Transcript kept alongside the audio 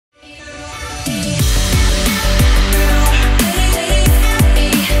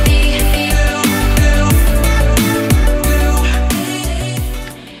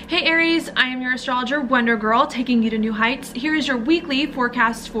astrologer Wonder Girl, taking you to new heights. Here is your weekly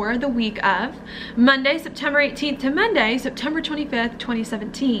forecast for the week of Monday, September 18th to Monday, September 25th,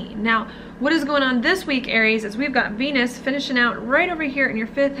 2017. Now, what is going on this week, Aries, is we've got Venus finishing out right over here in your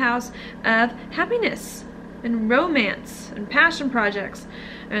 5th house of happiness and romance and passion projects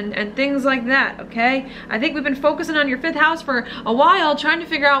and things like that, okay? I think we've been focusing on your 5th house for a while, trying to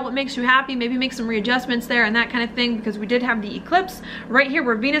figure out what makes you happy, maybe make some readjustments there and that kind of thing, because we did have the eclipse right here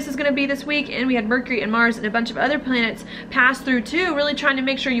where Venus is going to be this week, and we had Mercury and Mars and a bunch of other planets pass through too, really trying to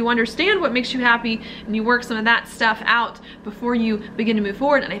make sure you understand what makes you happy and you work some of that stuff out before you begin to move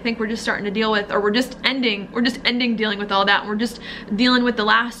forward. And I think we're just starting to deal with, or we're just ending dealing with all that, and we're just dealing with the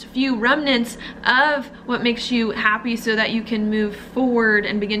last few remnants of what makes you happy so that you can move forward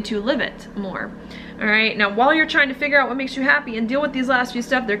and begin to live it more. All right, now while you're trying to figure out what makes you happy and deal with these last few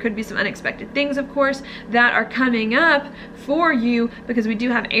stuff, there could be some unexpected things, of course, that are coming up for you, because we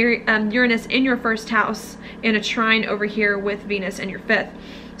do have Uranus in your 1st house in a trine over here with Venus in your 5th.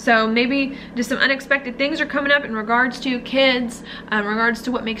 So maybe just some unexpected things are coming up in regards to kids, in regards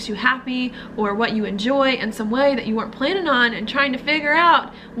to what makes you happy or what you enjoy in some way that you weren't planning on, and trying to figure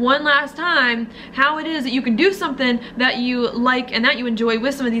out one last time how it is that you can do something that you like and that you enjoy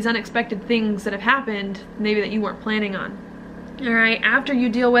with some of these unexpected things that have happened, maybe that you weren't planning on. All right, after you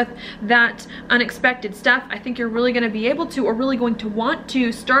deal with that unexpected stuff, I think you're really going to be able to, or really going to want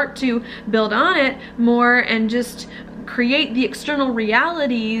to, start to build on it more and just create the external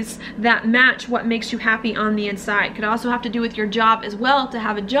realities that match what makes you happy on the inside. Could also have to do with your job as well, to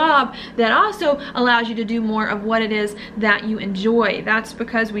have a job that also allows you to do more of what it is that you enjoy. That's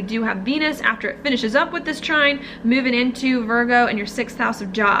because we do have Venus, after it finishes up with this trine, moving into Virgo in your 6th house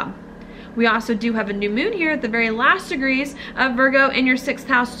of job. We also do have a new moon here at the very last degrees of Virgo in your 6th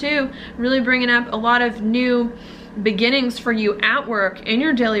house too, really bringing up a lot of new beginnings for you at work, in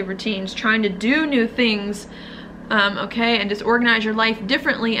your daily routines, trying to do new things, okay, and just organize your life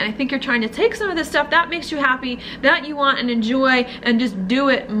differently. And I think you're trying to take some of this stuff that makes you happy, that you want and enjoy, and just do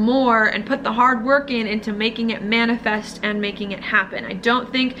it more and put the hard work into making it manifest and making it happen. I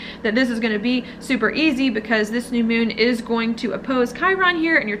don't think that this is going to be super easy, because this new moon is going to oppose Chiron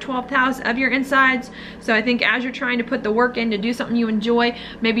here in your 12th house of your insides. So I think as you're trying to put the work in to do something you enjoy,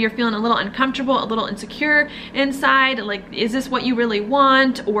 maybe you're feeling a little uncomfortable, a little insecure inside, like, is this what you really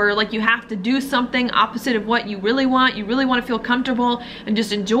want? Or like you have to do something opposite of what you really want. You really want to feel comfortable and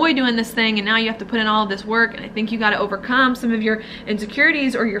just enjoy doing this thing, and now you have to put in all of this work. And I think you got to overcome some of your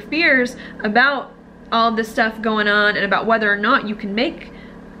insecurities or your fears about all of this stuff going on, and about whether or not you can make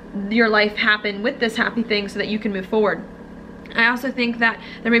your life happen with this happy thing so that you can move forward. I also think that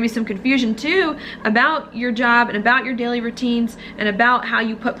there may be some confusion too about your job and about your daily routines and about how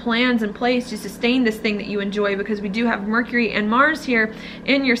you put plans in place to sustain this thing that you enjoy, because we do have Mercury and Mars here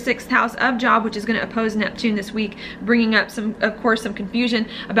in your 6th house of job, which is going to oppose Neptune this week, bringing up some, of course, some confusion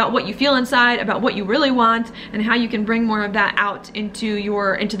about what you feel inside, about what you really want, and how you can bring more of that out into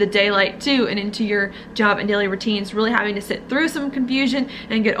the daylight too, and into your job and daily routines. Really having to sit through some confusion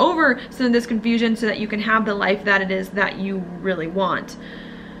and get over some of this confusion so that you can have the life that it is that you really want.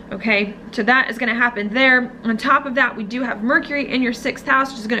 Okay, so that is going to happen there. On top of that, we do have Mercury in your 6th house,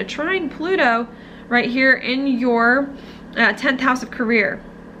 which is going to trine Pluto right here in your 10th house of career.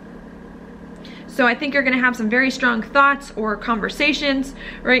 So I think you're going to have some very strong thoughts or conversations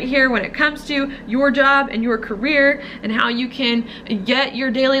right here when it comes to your job and your career, and how you can get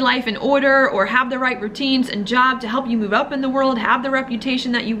your daily life in order, or have the right routines and job to help you move up in the world, have the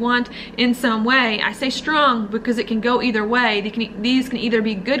reputation that you want in some way. I say strong because it can go either way. These can either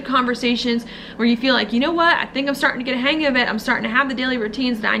be good conversations where you feel like, you know what, I think I'm starting to get a hang of it. I'm starting to have the daily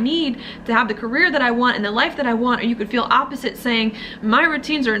routines that I need to have the career that I want and the life that I want. Or you could feel opposite, saying, my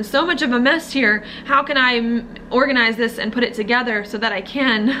routines are in so much of a mess here. How can I organize this and put it together so that I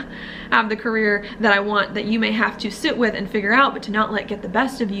can have the career that I want, that you may have to sit with and figure out, but to not let get the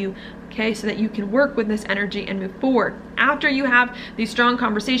best of you, okay, so that you can work with this energy and move forward. After you have these strong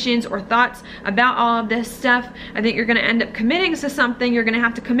conversations or thoughts about all of this stuff, I think you're going to end up committing to something. You're going to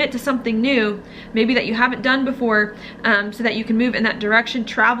have to commit to something new, maybe that you haven't done before, so that you can move in that direction,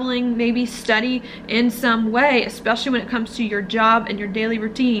 traveling, maybe study in some way, especially when it comes to your job and your daily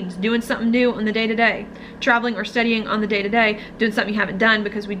routines, doing something new on the day-to-day, traveling or studying on the day-to-day, doing something you haven't done,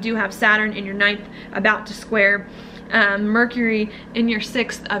 because we do have Saturn in your 9th about to square Mercury in your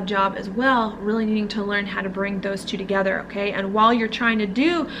 6th of job as well, really needing to learn how to bring those two together, okay? And while you're trying to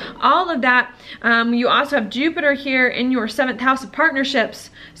do all of that, you also have Jupiter here in your 7th house of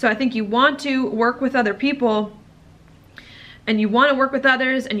partnerships. So I think you want to work with other people and you want to work with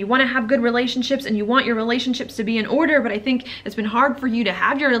others and you want to have good relationships and you want your relationships to be in order, but I think it's been hard for you to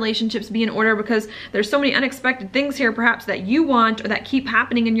have your relationships be in order because there's so many unexpected things here perhaps that you want or that keep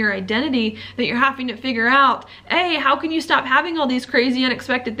happening in your identity that you're having to figure out, hey, how can you stop having all these crazy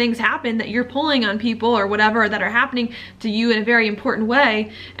unexpected things happen that you're pulling on people or whatever that are happening to you in a very important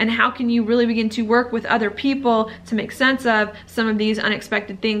way, and how can you really begin to work with other people to make sense of some of these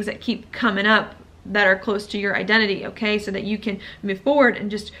unexpected things that keep coming up that are close to your identity, okay? So that you can move forward and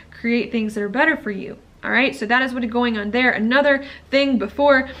just create things that are better for you. All right, so that is what is going on there. Another thing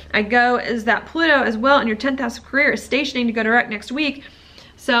before I go is that Pluto as well in your 10th house of career is stationing to go direct next week.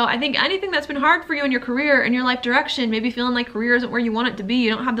 So I think anything that's been hard for you in your career and your life direction, maybe feeling like career isn't where you want it to be, you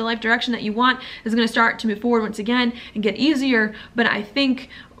don't have the life direction that you want, is going to start to move forward once again and get easier. But I think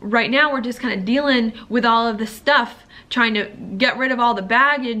right now we're just kind of dealing with all of this stuff, trying to get rid of all the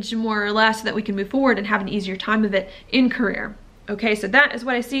baggage more or less so that we can move forward and have an easier time of it in career. Okay, so that is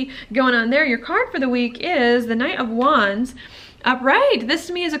what I see going on there. Your card for the week is the Knight of Wands. Upright. This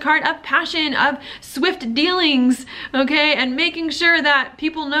to me is a card of passion, of swift dealings, okay, and making sure that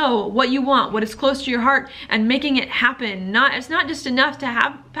people know what you want, what is close to your heart, and making it happen. It's not just enough to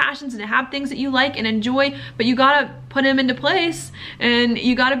have passions and to have things that you like and enjoy, but you gotta put them into place, and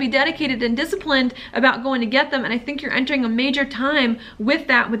you gotta be dedicated and disciplined about going to get them. And I think you're entering a major time with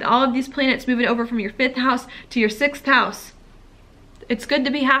that, with all of these planets moving over from your 5th house to your 6th house. It's good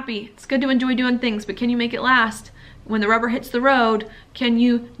to be happy. It's good to enjoy doing things, but can you make it last? When the rubber hits the road, can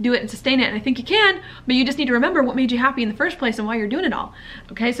you do it and sustain it? And I think you can, but you just need to remember what made you happy in the first place and why you're doing it all.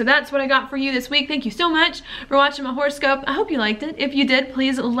 Okay, so that's what I got for you this week. Thank you so much for watching my horoscope. I hope you liked it. If you did,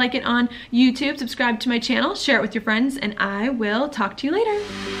 please like it on YouTube, subscribe to my channel, share it with your friends, and I will talk to you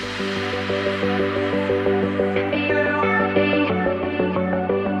later.